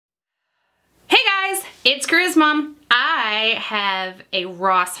It's Grizz Mom. I have a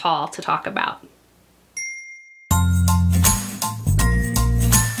Ross haul to talk about.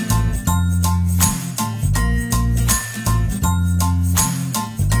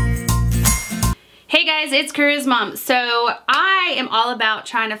 Hey guys, it's Grizz Mom. So I am all about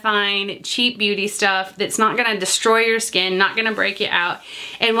trying to find cheap beauty stuff that's not gonna destroy your skin, not gonna break you out.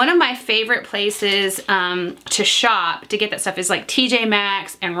 And one of my favorite places to shop to get that stuff is like TJ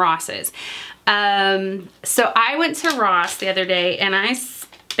Maxx and Ross's. So I went to Ross the other day and I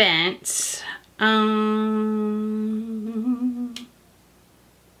spent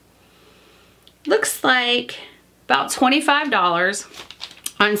looks like about $25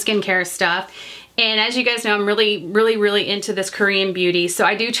 on skincare stuff. And as you guys know, I'm really into this Korean beauty. So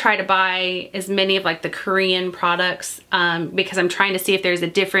I do try to buy as many of like the Korean products because I'm trying to see if there's a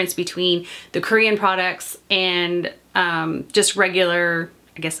difference between the Korean products and just regular,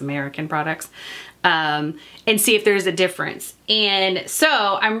 I guess, American products, and see if there's a difference. And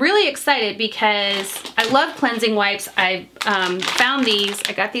so I'm really excited because I love cleansing wipes. I found these.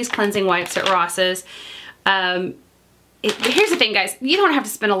 I got these cleansing wipes at Ross's. Here's the thing, guys. You don't have to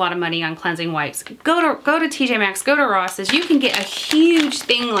spend a lot of money on cleansing wipes. Go to TJ Maxx, go to Ross's. You can get a huge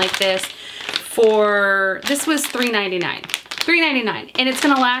thing like this for, this was $3.99. $3.99, and it's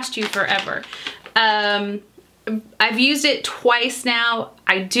gonna last you forever. I've used it twice now.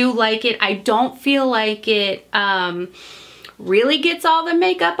 I do like it. I don't feel like it really gets all the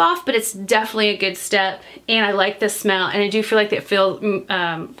makeup off, but it's definitely a good step. And I like the smell, and I do feel like it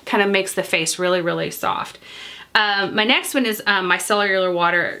kind of makes the face really soft. My next one is my cellular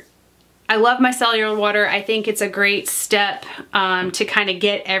water. I love my cellular water. I think it's a great step to kind of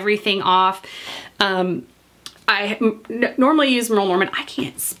get everything off. I normally use Merle Norman. I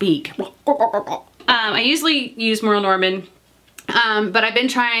can't speak. I usually use Merle Norman, but I've been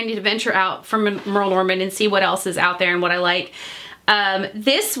trying to venture out from Merle Norman and see what else is out there and what I like.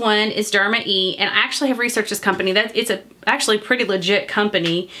 This one is Derma E, and I actually have researched this company. It's a actually pretty legit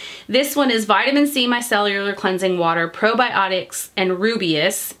company. This one is Vitamin C Micellar Cleansing Water, Probiotics, and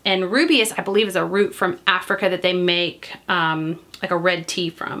Rubius. And Rubius, I believe, is a root from Africa that they make like a red tea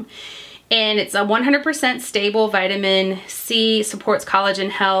from. And it's a 100% stable vitamin C, supports collagen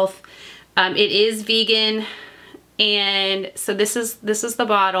health. It is vegan, and so this is the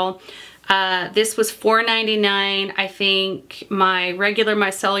bottle. This was $4.99. I think my regular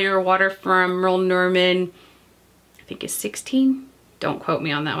micellar water from Merle Norman, I think is $16. Don't quote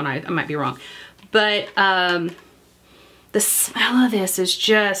me on that one. I might be wrong. But the smell of this is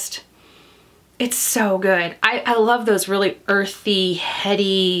just, it's so good. I love those really earthy,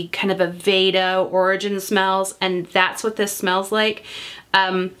 heady, kind of Aveda origin smells, and that's what this smells like.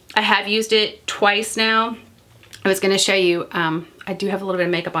 I have used it twice now. I was going to show you, I do have a little bit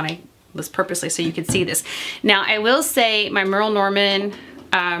of makeup on. I was purposely so you could see this. Now I will say my Merle Norman,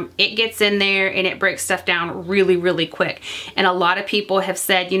 it gets in there and it breaks stuff down really quick. And a lot of people have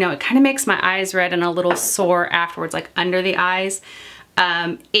said, you know, it kind of makes my eyes red and a little sore afterwards, like under the eyes.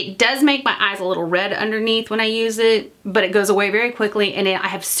 It does make my eyes a little red underneath when I use it, but it goes away very quickly, and I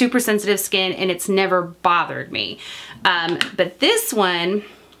have super sensitive skin and it's never bothered me. But this one,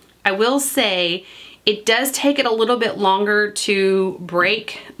 I will say, it does take it a little bit longer to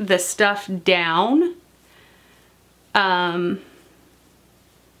break the stuff down. But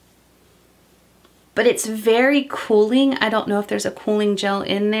it's very cooling. I don't know if there's a cooling gel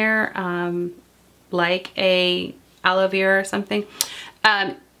in there, like a aloe vera or something.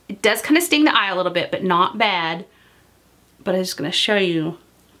 It does kind of sting the eye a little bit, but not bad. But I'm just going to show you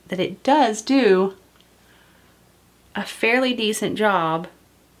that it does do a fairly decent job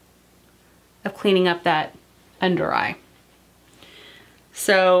of cleaning up that under eye.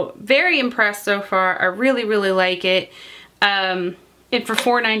 So very impressed so far. I really like it. And for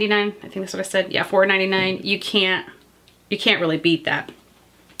 $4.99, I think that's what I said. Yeah, $4.99. You can't really beat that.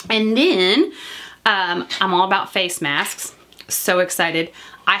 And then I'm all about face masks. So excited.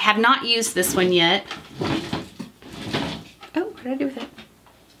 I have not used this one yet. Oh, what did I do with it?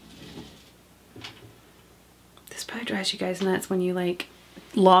 This probably drives you guys nuts when you like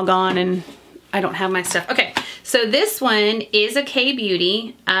log on and I don't have my stuff. Okay, so this one is a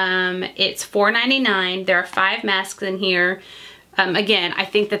K-Beauty. It's $4.99. There are 5 masks in here. Again, I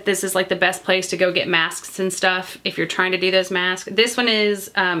think that this is like the best place to go get masks and stuff if you're trying to do those masks. This one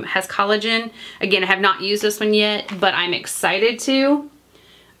is has collagen. Again, I have not used this one yet, but I'm excited to.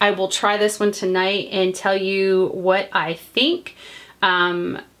 I will try this one tonight and tell you what I think.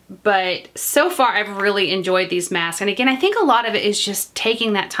 But so far I've really enjoyed these masks. And again, I think a lot of it is just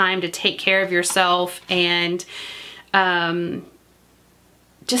taking that time to take care of yourself and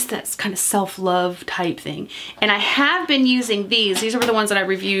just that kind of self-love type thing. And I have been using these. These were the ones that I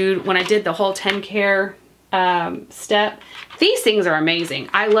reviewed when I did the whole 10 care step. These things are amazing.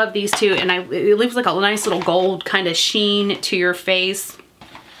 I love these too, and it leaves like a nice little gold kind of sheen to your face.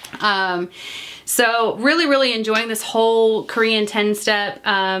 So really enjoying this whole Korean 10 step.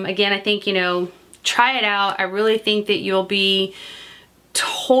 Again, I think, you know, try it out. I really think that you'll be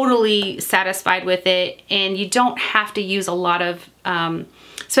totally satisfied with it, and you don't have to use a lot of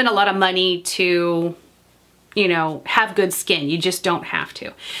spend a lot of money to, you know, have good skin. You just don't have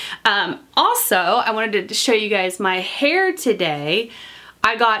to. Also, I wanted to show you guys my hair today.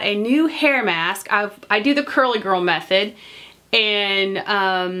 I got a new hair mask. I do the curly girl method, and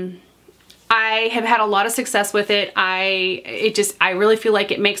I have had a lot of success with it. I really feel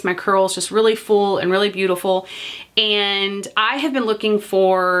like it makes my curls just really full and really beautiful. And I have been looking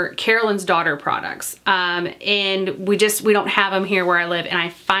for Carolyn's Daughter products. And we don't have them here where I live, and I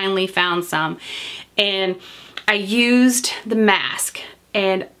finally found some. And I used the mask,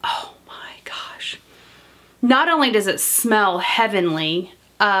 and oh my gosh. Not only does it smell heavenly,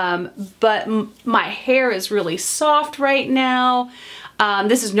 but my hair is really soft right now.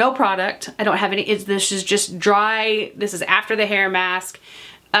 This is no product. I don't have any. This is just dry. This is after the hair mask.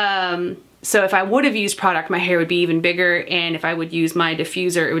 So if I would have used product, my hair would be even bigger. And if I would use my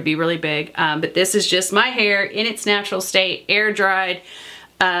diffuser, it would be really big. But this is just my hair in its natural state, air dried.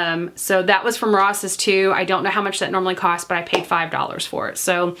 So that was from Ross's too. I don't know how much that normally costs, but I paid $5 for it.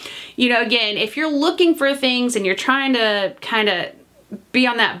 So, you know, again, if you're looking for things and you're trying to kind of be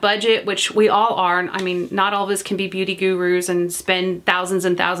on that budget, which we all are. I mean, not all of us can be beauty gurus and spend thousands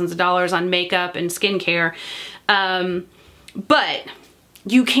and thousands of dollars on makeup and skincare. But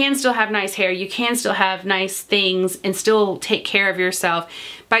you can still have nice hair. You can still have nice things and still take care of yourself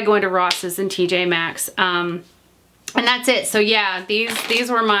by going to Ross's and TJ Maxx. And that's it. So yeah, these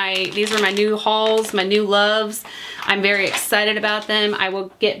were my new hauls, my new loves. I'm very excited about them. I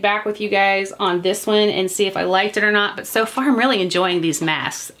will get back with you guys on this one and see if I liked it or not. But so far, I'm really enjoying these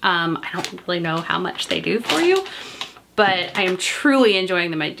masks. I don't really know how much they do for you, but I am truly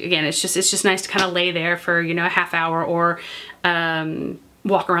enjoying them. Again, it's just nice to kind of lay there for, you know, a half hour, or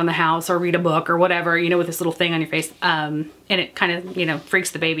walk around the house or read a book or whatever, you know, with this little thing on your face. And it kind of, you know,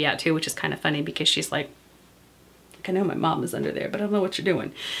 freaks the baby out too, which is kind of funny because she's like, I know my mom is under there, but I don't know what you're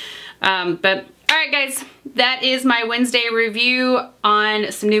doing. But all right, guys, that is my Wednesday review on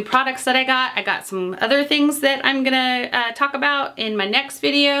some new products that I got. I got some other things that I'm gonna talk about in my next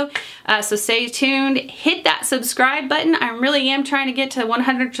video. So stay tuned. Hit that subscribe button. I really am trying to get to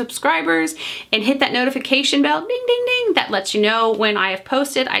 100 subscribers, and hit that notification bell, ding, ding, ding. That lets you know when I have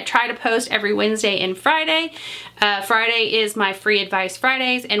posted. I try to post every Wednesday and Friday. Friday is my free advice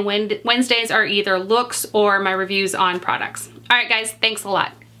Fridays, and Wednesdays are either looks or my reviews on products. All right, guys, thanks a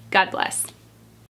lot. God bless.